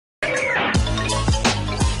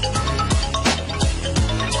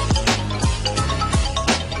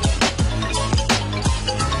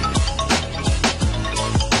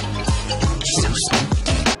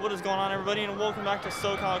everybody, and welcome back to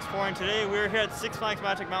SoCal Exploring. Today we're here at Six Flags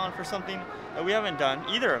Magic Mountain for something that we haven't done,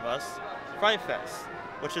 either of us, Fright Fest,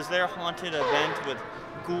 which is their haunted event with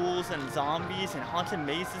ghouls and zombies and haunted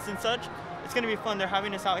mazes and such. It's going to be fun. They're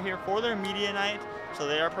having us out here for their media night, so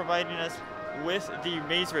they are providing us with the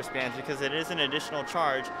maze wristbands because it is an additional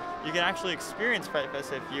charge. You can actually experience Fright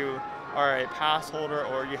Fest if you are a pass holder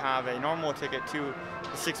or you have a normal ticket to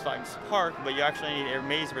the Six Flags Park, but you actually need a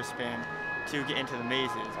maze wristband to get into the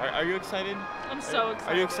mazes. Are you excited? I'm so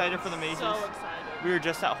excited. Are you excited for the mazes? So excited. We were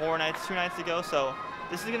just at Horror Nights 2 nights ago, so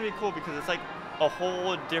this is going to be cool because it's like a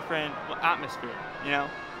whole different atmosphere, you know?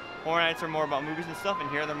 Horror Nights are more about movies and stuff, and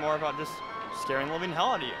here they're more about just scaring the living hell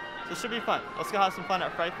out of you. So it should be fun. Let's go have some fun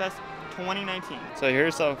at Fright Fest 2019. So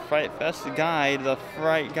here's the Fright Fest guide, the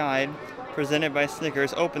Fright Guide, presented by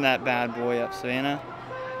Snickers. Open that bad boy up, Savannah.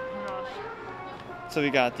 Oh gosh. So we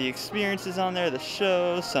got the experiences on there, the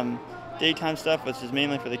shows, some daytime stuff, which is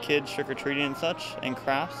mainly for the kids, trick-or-treating and such, and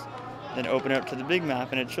crafts. Then open it up to the big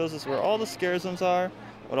map, and it shows us where all the scare zones are,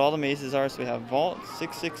 what all the mazes are. So we have Vault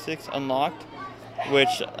 666 unlocked,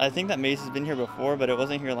 which I think that maze has been here before, but it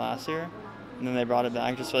wasn't here last year. And then they brought it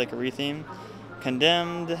back just for like a retheme.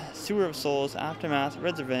 Condemned, Sewer of Souls, Aftermath,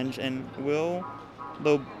 Red's Revenge, and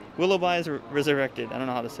Willowby is Resurrected. I don't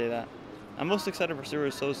know how to say that. I'm most excited for Sewer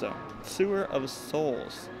of Souls though. Sewer of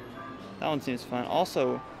Souls. That one seems fun.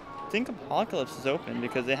 Also, I think Apocalypse is open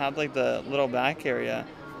because they have like the little back area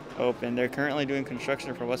open. They're currently doing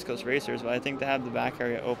construction for West Coast Racers, but I think they have the back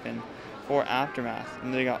area open for Aftermath.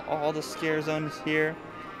 And they got all the scare zones here.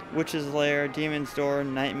 Witch's Lair, Demon's Door,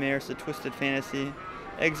 Nightmares, The Twisted Fantasy,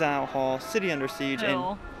 Exile Hall, City Under Siege,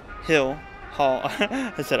 and Hill Hall.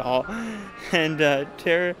 I said Hall. And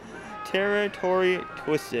Territory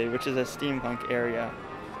Twisted, which is a steampunk area.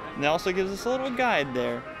 And it also gives us a little guide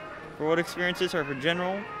there for what experiences are for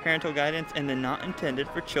general parental guidance and then not intended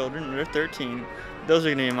for children under 13. Those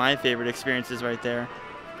are going to be my favorite experiences right there.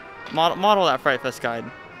 Model that Fright Fest guide.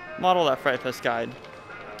 Model that Fright Fest guide.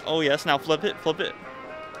 Oh yes, now flip it, flip it.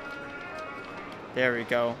 There we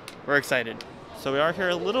go. We're excited. So we are here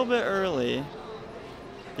a little bit early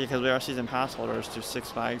because we are season pass holders to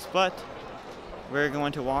Six Flags, but we're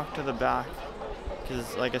going to walk to the back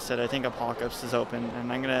because, like I said, I think Apocalypse is open,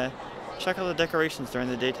 and I'm going to check out the decorations during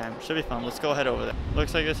the daytime. Should be fun. Let's go head over there.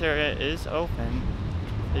 Looks like this area is open.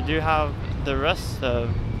 They do have the rest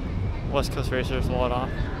of West Coast Racers walled off.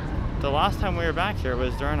 The last time we were back here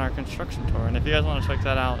was during our construction tour, and if you guys want to check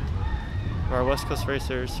that out for our West Coast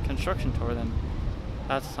Racers construction tour, then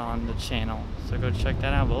that's on the channel. So go check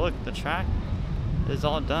that out. But look, the track is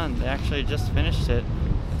all done. They actually just finished it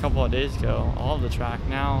a couple of days ago, all of the track.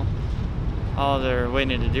 Now all they're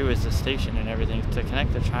waiting to do is the station and everything to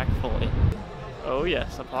connect the track fully. Oh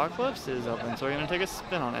yes, Apocalypse is open, so we're going to take a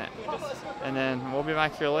spin on it. And then we'll be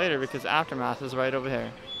back here later because Aftermath is right over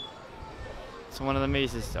here. It's one of the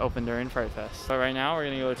mazes open during Fright Fest. But right now we're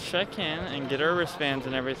going to go check in and get our wristbands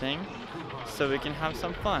and everything so we can have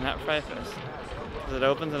some fun at Fright Fest. It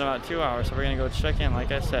opens in about 2 hours, so we're going to go check in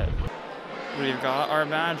like I said. We've got our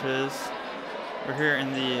badges. We're here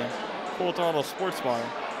in the Full Throttle Sports Bar.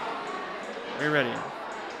 We're ready.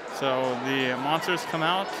 So the monsters come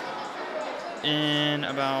out in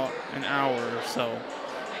about an hour or so.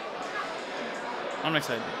 I'm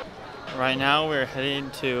excited. Right now we're heading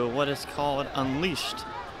to what is called Unleashed,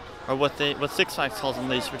 or what Six Flags calls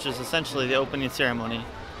Unleashed, which is essentially the opening ceremony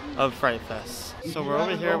of Fright Fest. So we're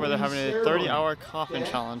over here where they're having a 30-hour coffin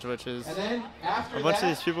challenge, which is a bunch of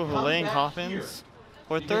these people who lay in coffins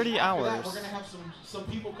for 30 hours.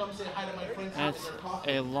 And it's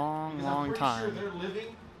a long, long time.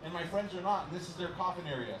 And my friends are not, and this is their coffin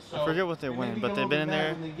area. So I forget what they win, but they've been in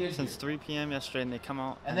there since 3 p.m. yesterday, and they come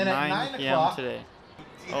out at 9 p.m. today.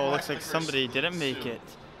 Oh, looks like somebody didn't make it.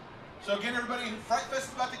 So again, everybody, Fright Fest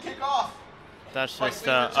is about to kick off. That's just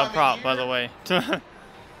a prop, by the way.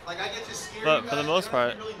 But for the most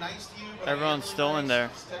part, everyone's still in there.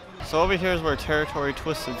 So over here is where Territory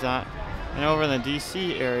Twisted's at, and over in the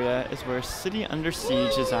DC area is where City Under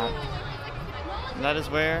Siege is at. And that is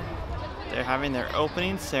where they're having their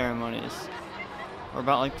opening ceremonies. We're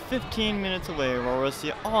about like 15 minutes away where we'll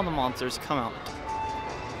see all the monsters come out.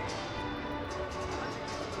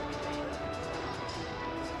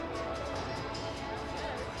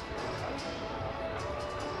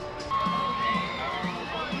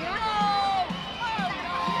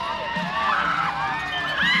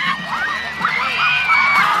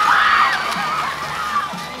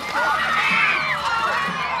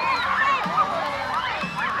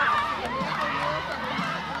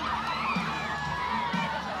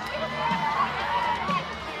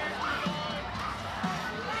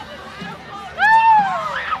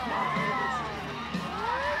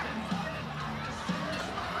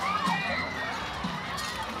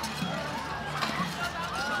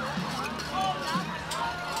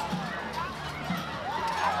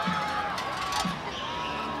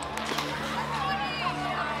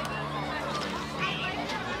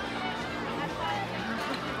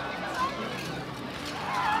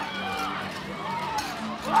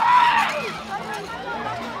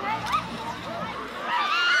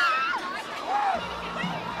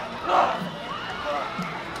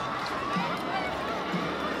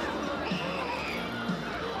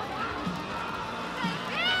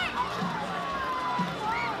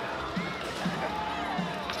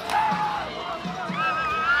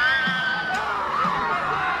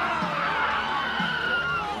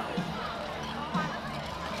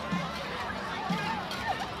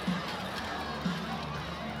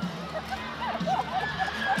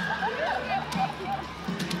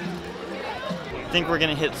 think we're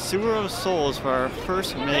gonna hit Sewer of Souls for our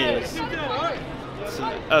first maze. It's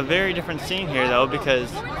a very different scene here though,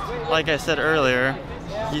 because like I said earlier,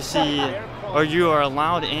 you see, or you are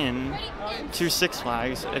allowed in to Six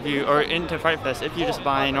Flags or into Fright Fest if you just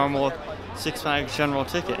buy a normal Six Flags general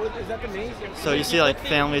ticket. So you see like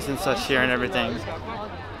families and such here and everything.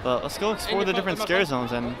 But let's go explore the different scare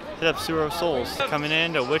zones and hit up Sewer of Souls. Coming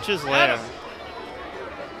into Witch's Lair.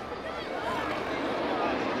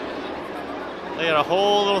 They got a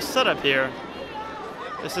whole little setup here.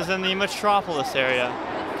 This is in the Metropolis area.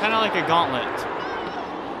 Kind of like a gauntlet,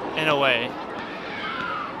 in a way.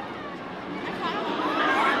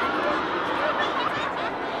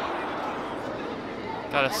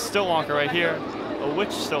 Got a still walker right here. A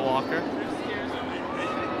witch still walker.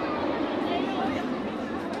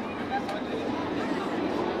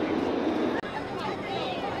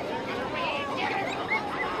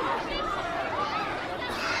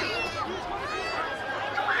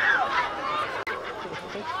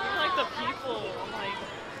 Like the people, like.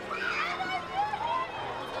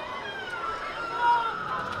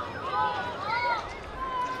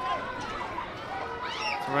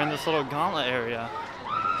 So we're in this little gauntlet area.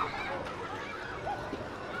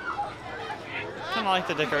 Kind of like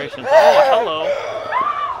the decorations. Oh, hello.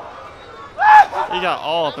 You got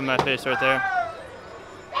all up in my face right there.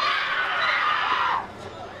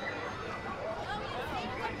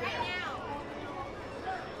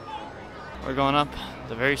 We're going up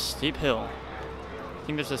the very steep hill. I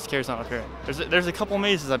think there's a scare zone up here. There's a couple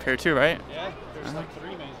mazes up here too, right? Yeah, there's like 3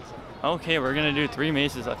 mazes. Okay, we're gonna do 3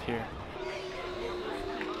 mazes up here.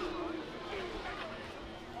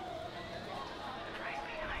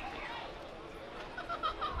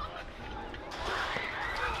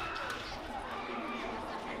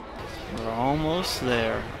 We're almost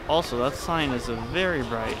there. Also, that sign is very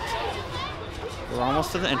bright. We're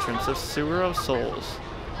almost to the entrance of Sewer of Souls.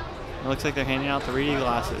 It looks like they're handing out 3D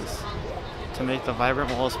glasses to make the vibrant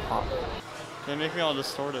walls pop. They make me all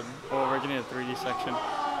distorted. Oh, we're getting a 3D section.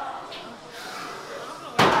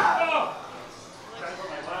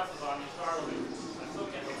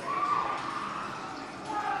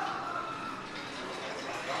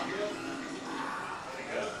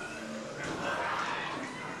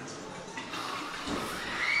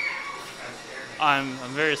 I'm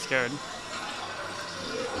very scared.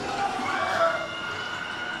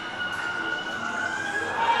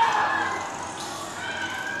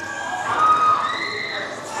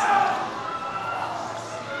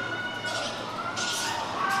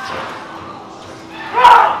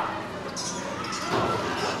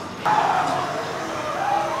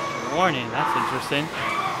 Warning, that's interesting.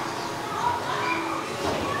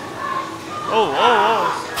 Oh, oh,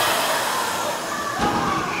 oh.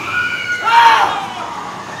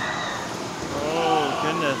 Oh,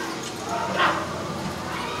 goodness.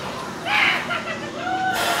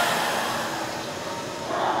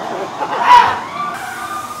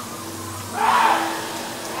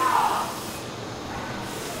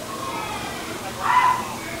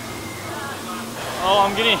 Oh,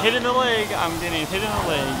 I'm getting hit in the leg. I'm getting hit in the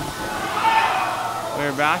leg.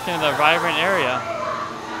 We're back in the vibrant area.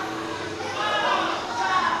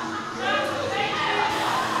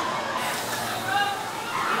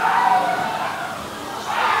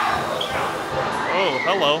 Oh,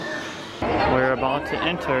 hello. We're about to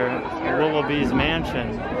enter Willoughby's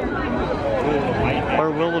mansion. Or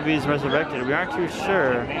Willoughby's Resurrected. We aren't too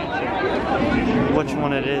sure which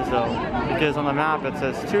one it is though, because on the map it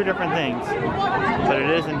says 2 different things. But it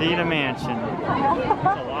is indeed a mansion.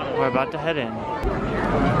 We're about to head in.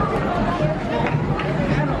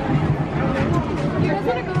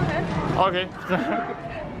 Okay.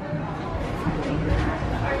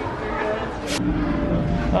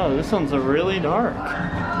 Oh, this one's really dark.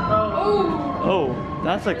 Oh,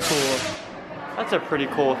 that's a pretty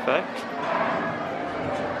cool effect.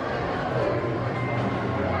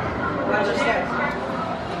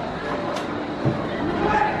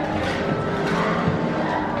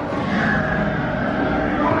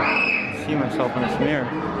 See myself in this mirror.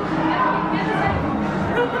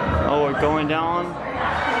 Oh, we're going down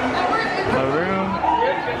a room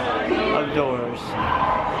of doors.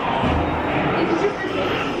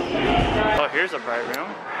 Oh, here's a bright room.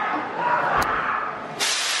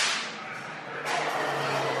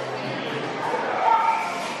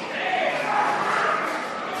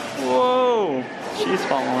 Whoa, she's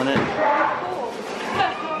following it.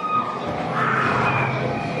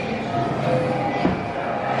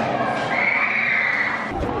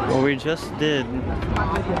 Well, we just did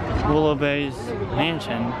Willoughby's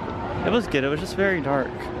mansion. It was good, it was just very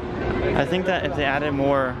dark. I think that if they added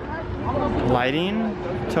more lighting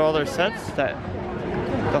to all their sets, that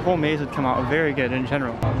the whole maze would come out very good in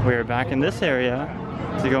general. We're back in this area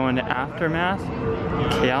to go into Aftermath,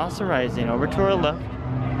 Chaos Arising, over to our left,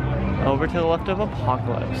 over to the left of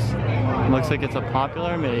Apocalypse. Looks like it's a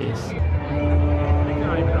popular maze.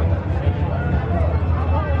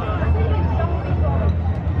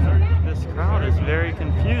 This crowd is very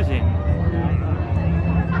confusing.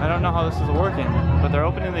 I don't know how this is working, but they're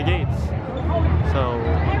opening the gates. So,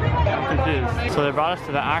 I'm confused. So they brought us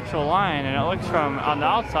to the actual line, and it looks from on the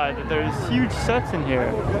outside that there's huge sets in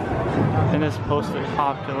here in this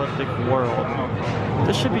post-apocalyptic world.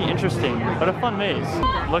 This should be interesting, but a fun maze.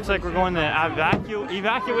 Looks like we're going the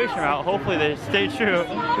evacuation route. Hopefully they stay true.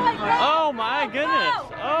 Oh my goodness!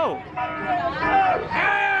 Oh!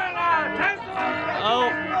 Oh!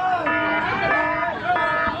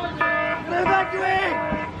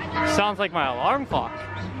 Sounds like my alarm clock.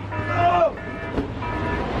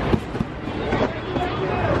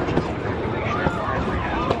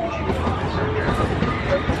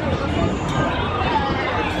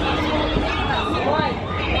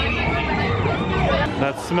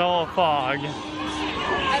 That smell of fog.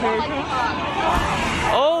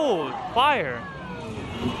 Oh, fire.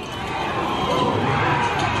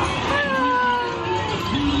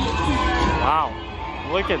 Wow,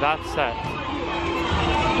 look at that set.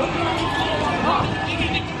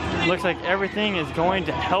 Looks like everything is going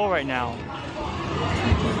to hell right now.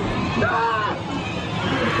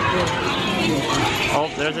 Oh,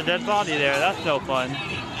 there's a dead body there. That's no fun.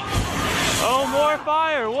 Oh, more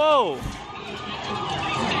fire. Whoa.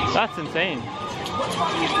 That's insane.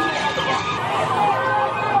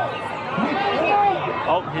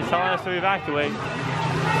 Oh, he's telling us to evacuate.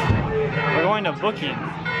 We're going to booking.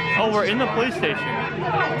 Oh, we're in the police station. Go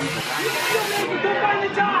find the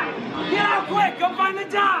dock! Get out quick! Go find the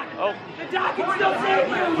dock! Oh. The dock can still save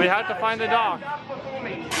you! We have to find the dock.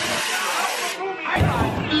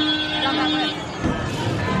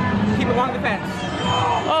 Keep along the fence.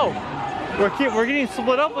 Oh, we're getting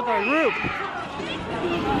split up with our group.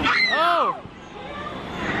 Oh.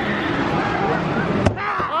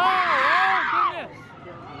 Oh, goodness.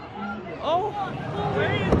 Oh.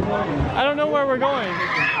 I don't know where we're going.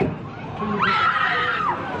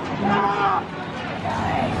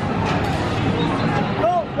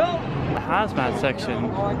 Hazmat section.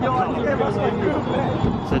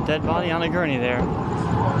 There's a dead body on a gurney there.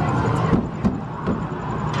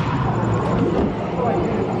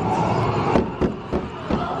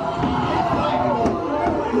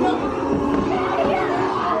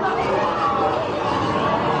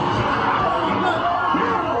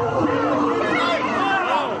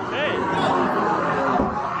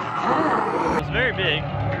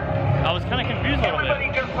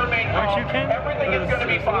 Aren't you, Ken? Everything is going to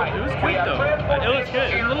be fine. It was good though. It was good.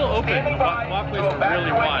 It was a little open. The walkways were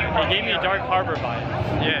really wide. It gave me a Dark Harbor vibe.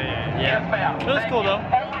 Yeah. It was cool though.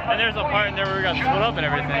 And there's a part in there where we got split up and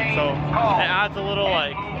everything, so it adds a little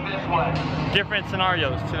like different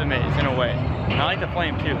scenarios to the maze in a way. And I like the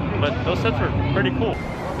flame too, but those sets were pretty cool.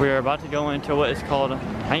 We are about to go into what is called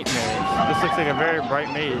Night Maze. This looks like a very bright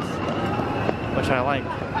maze, which I like.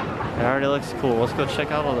 It already looks cool. Let's go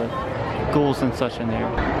check out all the ghouls and such in there.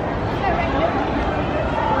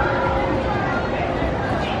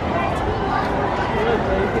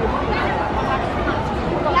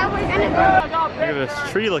 Look at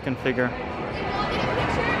this tree looking figure.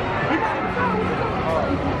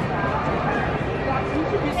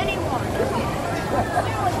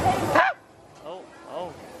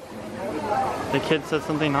 Oh. The kid said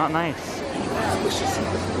something not nice.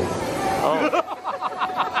 Oh.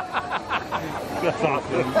 That's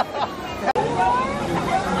awesome.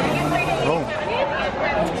 Oh.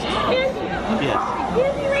 Yes.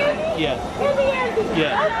 Yes.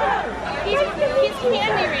 Yes. He's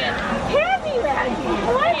Candy Randy. Candy Randy.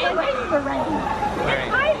 Well, I'm ready for Randy. Right.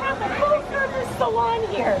 I have a full-service salon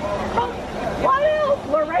here. What else?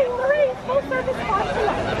 Lorraine, full-service salon.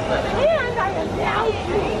 And I am now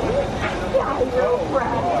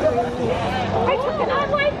chiropractic. I took an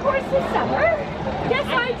online course this summer. Yes,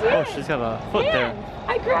 I did. Oh, she's got a foot and there.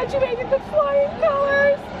 I graduated with flying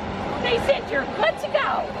colors. They said you're good to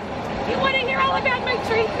go. You want to hear all about my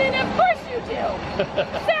treatment? Of course you do.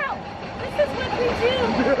 So, this is what we do.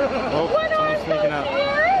 Oh, One arm goes here,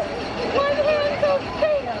 one hand goes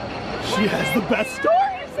there. She has the best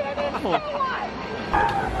stories in it. So what?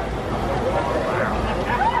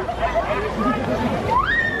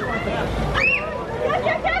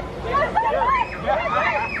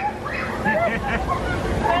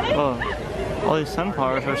 Oh, all these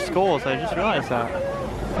sunflowers are skulls. I just realized that.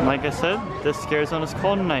 And like I said, this scare zone is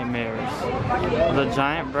called Nightmares. With a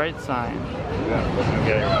giant bright sign.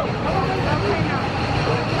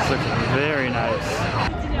 looks very nice.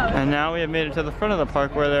 And now we have made it to the front of the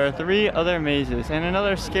park where there are 3 other mazes and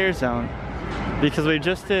another scare zone. Because we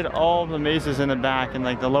just did all the mazes in the back in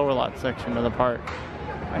like the lower lot section of the park.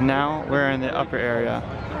 And now we're in the upper area.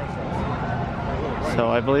 So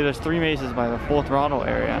I believe there's 3 mazes by the full throttle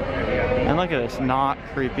area. And look at this not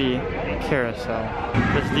creepy carousel.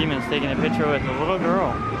 This demon's taking a picture with a little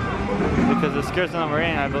girl. Because the scare zone we're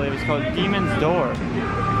in, I believe, is called Demon's Door.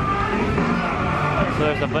 So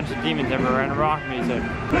there's a bunch of demons everywhere and rock music.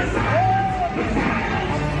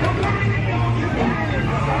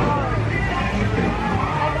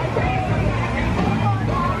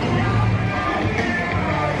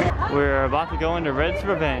 We're about to go into Red's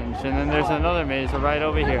Revenge, and then there's another maze right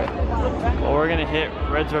over here. But we're gonna hit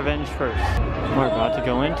Red's Revenge first. We're about to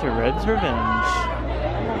go into Red's Revenge.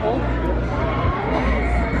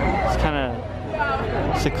 It's kind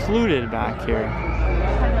of secluded back here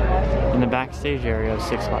in the backstage area of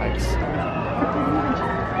Six Flags.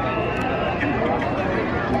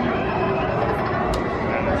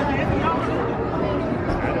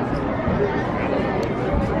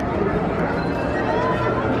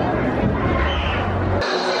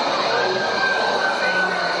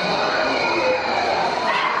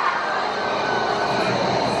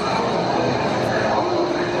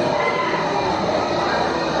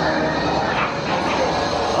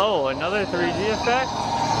 Another 3D effect.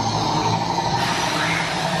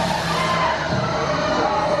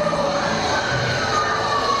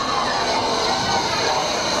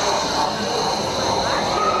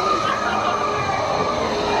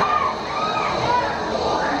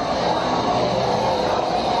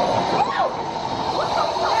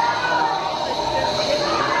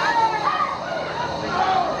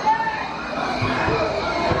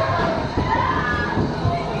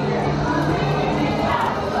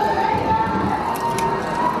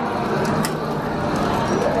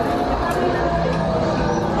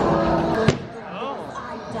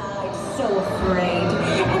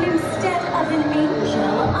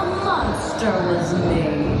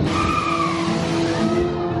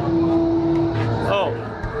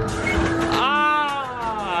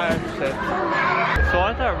 So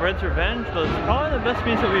I thought Red's Revenge was probably the best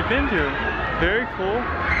maze that we've been to. Very cool,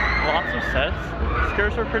 lots of sets,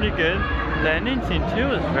 scares were pretty good. The ending scene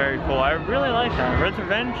too is very cool. I really like that. Red's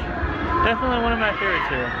Revenge, definitely one of my favorites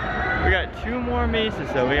here. We got 2 more mazes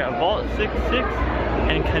though. We got Vault 66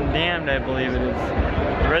 and Condemned, I believe it is.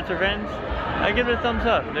 Red's Revenge, I give it a thumbs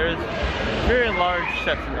up. There's very large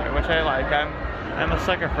sets in there, which I like. I'm a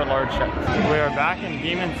sucker for large sets. We are back in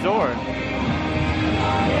Demon's Door.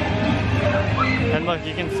 And look,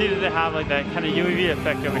 you can see that they have like that kind of UV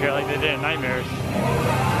effect over here like they did in Nightmares.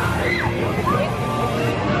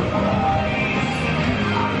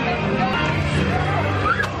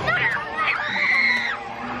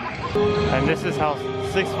 And this is how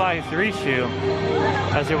Six Flags greets you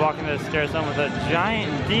as you walk into the scare zone with a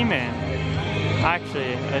giant demon.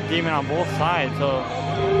 Actually, a demon on both sides, so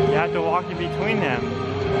you have to walk in between them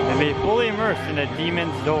and be fully immersed in a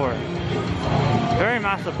demon's door. Very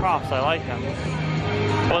massive props, I like them.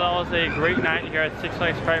 Well, that was a great night here at Six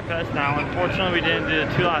Flags Fright Fest. Now, unfortunately, we didn't do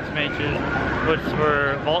the 2 last matches, which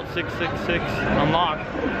were Vault 666 Unlocked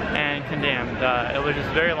and Condemned. It was just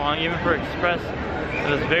very long, even for Express. It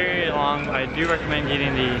was very long. I do recommend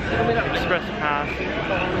getting the Express Pass.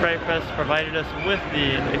 Fright Fest provided us with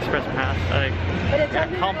the Express Pass,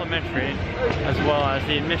 complimentary, as well as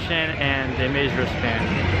the admission and the maze wristband.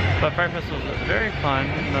 But Fright Fest was very fun,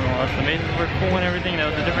 nonetheless. The mazes were cool and everything. That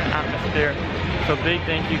was a different atmosphere. So big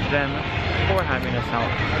thank you to them for having us out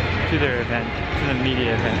to their event, to the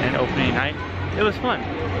media event and opening night. It was fun.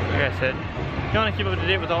 Like I said, if you want to keep up to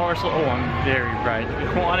date with all our I'm very bright.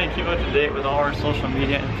 If you want to keep up to date with all our social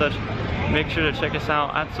media and such, make sure to check us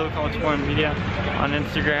out at SoCal Exploring Media on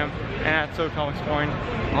Instagram and at SoCal Exploring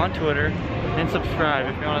on Twitter, and subscribe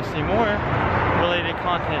if you want to see more related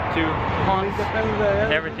content to haunts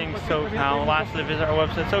and everything SoCal. Lastly, visit our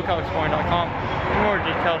website SoCalExploring.com for more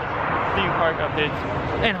detailed theme park updates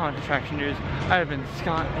and haunted attraction news. I have been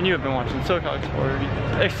Scott, and you have been watching SoCal Exploring.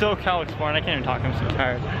 I can't even talk, I'm so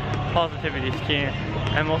tired. Positivity is key,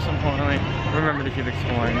 and most importantly, remember to keep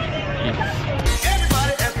exploring. Peace.